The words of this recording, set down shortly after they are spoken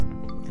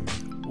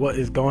What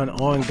is going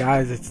on,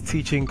 guys? It's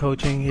Teaching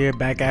Coaching here,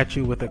 back at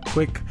you with a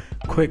quick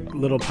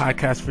little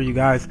podcast for you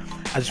guys.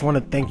 I just want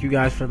to thank you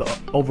guys for the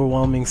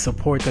overwhelming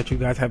support that you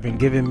guys have been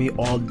giving me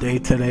all day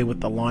today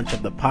with the launch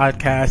of the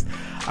podcast.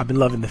 I've been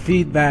loving the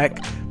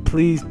feedback.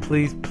 Please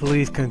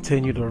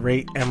continue to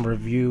rate and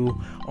review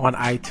on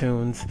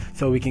iTunes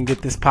so we can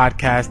get this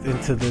podcast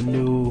into the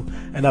new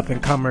and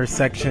up-and-comers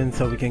section,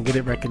 so we can get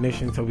it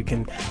recognition, so we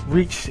can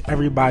reach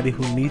everybody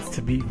who needs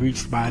to be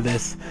reached by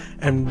this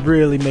and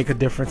really make a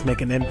difference,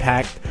 make an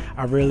impact.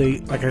 I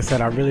really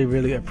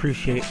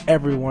appreciate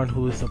everyone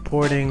who is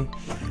supporting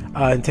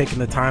and taking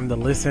the time to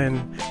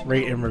listen,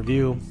 rate, and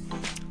review.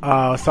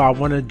 So I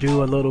want to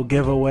do a little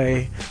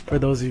giveaway for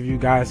those of you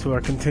guys who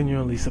are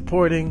continually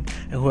supporting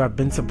and who have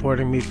been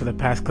supporting me for the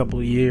past couple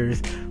of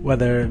years,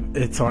 whether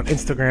it's on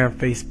Instagram,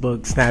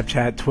 Facebook,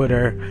 Snapchat,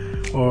 Twitter,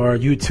 or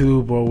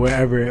YouTube, or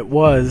wherever it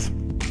was,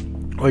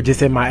 or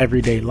just in my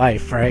everyday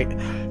life, right?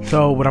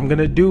 So what I'm going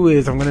to do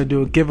is I'm going to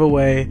do a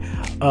giveaway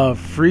of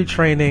free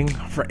training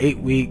for 8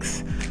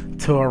 weeks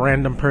to a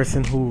random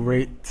person who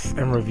rates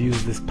and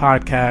reviews this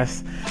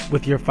podcast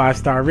with your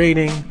 5-star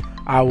rating.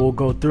 I will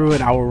go through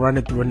it. I will run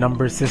it through a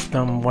number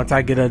system. Once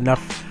I get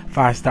enough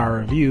 5-star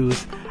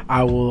reviews,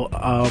 I will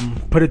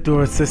put it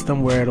through a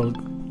system where it'll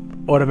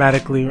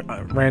automatically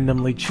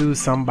randomly choose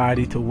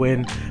somebody to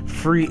win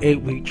free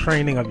 8-week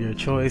training of your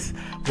choice,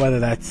 whether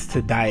that's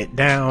to diet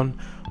down,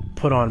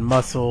 put on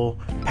muscle,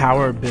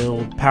 power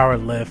build, power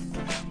lift,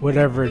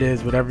 whatever it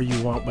is, whatever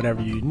you want,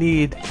 whatever you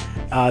need.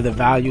 The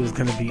value is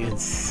going to be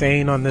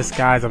insane on this,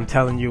 guys. I'm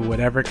telling you,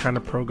 whatever kind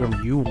of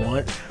program you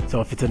want. So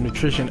if it's a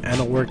nutrition and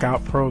a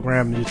workout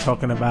program you're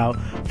talking about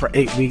for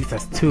 8 weeks,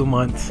 that's 2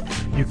 months,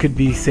 you could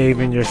be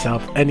saving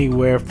yourself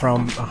anywhere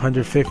from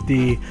 $150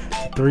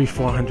 to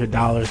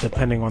 $300-$400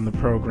 depending on the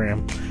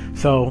program.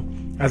 So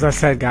as I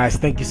said, guys,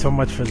 thank you so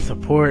much for the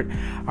support.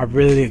 I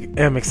really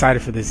am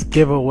excited for this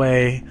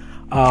giveaway.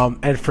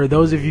 And for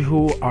those of you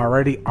who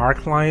already are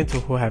clients or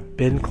who have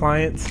been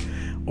clients,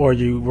 or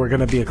you were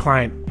going to be a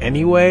client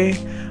anyway,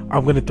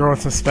 I'm going to throw in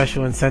some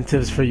special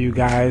incentives for you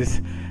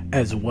guys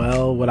as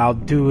well. What I'll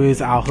do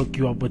is I'll hook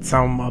you up with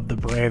some of the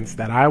brands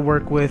that I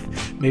work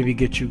with, maybe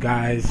get you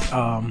guys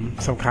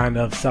some kind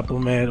of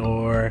supplement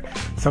or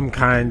some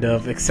kind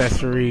of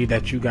accessory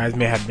that you guys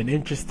may have been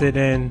interested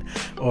in,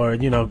 or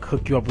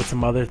hook you up with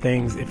some other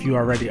things if you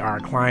already are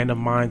a client of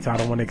mine. So I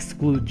don't want to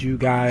exclude you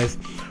guys,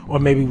 or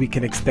maybe we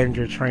can extend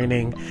your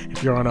training.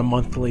 If you're on a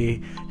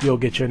monthly, you'll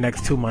get your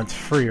next 2 months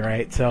free,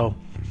 right? So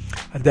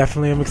I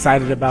definitely am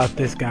excited about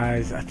this,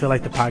 guys. I feel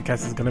like the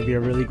podcast is going to be a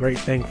really great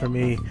thing for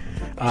me.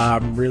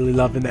 I'm really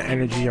loving the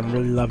energy. I'm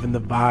really loving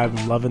the vibe.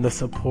 I'm loving the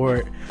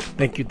support.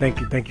 Thank you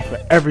for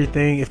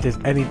everything. If there's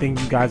anything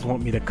you guys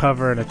want me to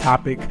cover in a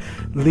topic,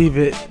 leave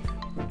it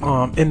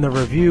in the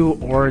review,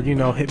 or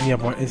hit me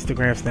up on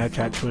Instagram,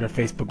 Snapchat, Twitter,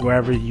 Facebook,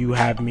 wherever you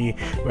have me,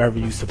 wherever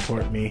you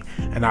support me,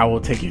 and I will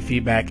take your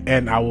feedback,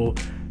 and I will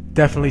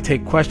definitely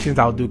take questions.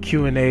 I'll do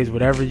Q&As,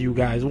 whatever you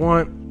guys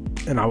want,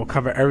 and I will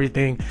cover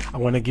everything. I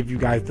want to give you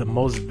guys the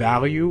most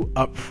value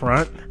up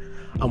front.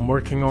 I'm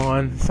working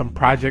on some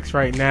projects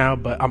right now,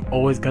 but I'm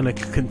always going to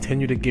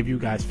continue to give you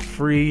guys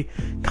free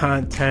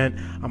content.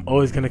 I'm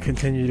always going to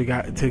continue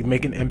to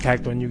make an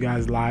impact on you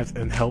guys' lives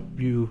and help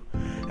you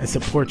and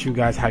support you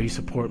guys how you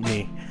support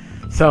me.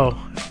 So,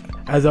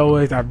 as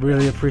always, I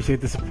really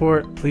appreciate the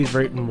support. Please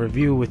rate and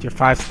review. With your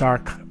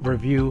 5-star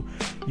review,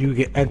 you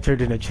get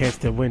entered in a chance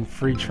to win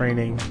free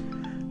training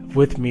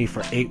with me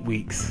for 8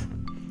 weeks.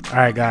 All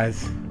right,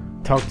 guys.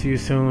 Talk to you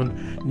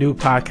soon. New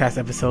podcast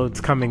episodes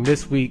coming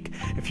this week.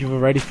 If you've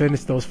already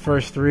finished those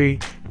first 3,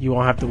 you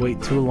won't have to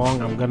wait too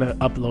long. I'm going to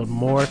upload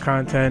more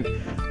content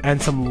and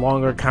some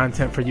longer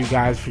content for you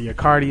guys, for your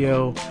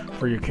cardio,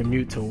 for your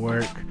commute to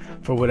work,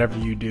 for whatever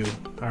you do.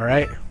 All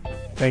right?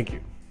 Thank you.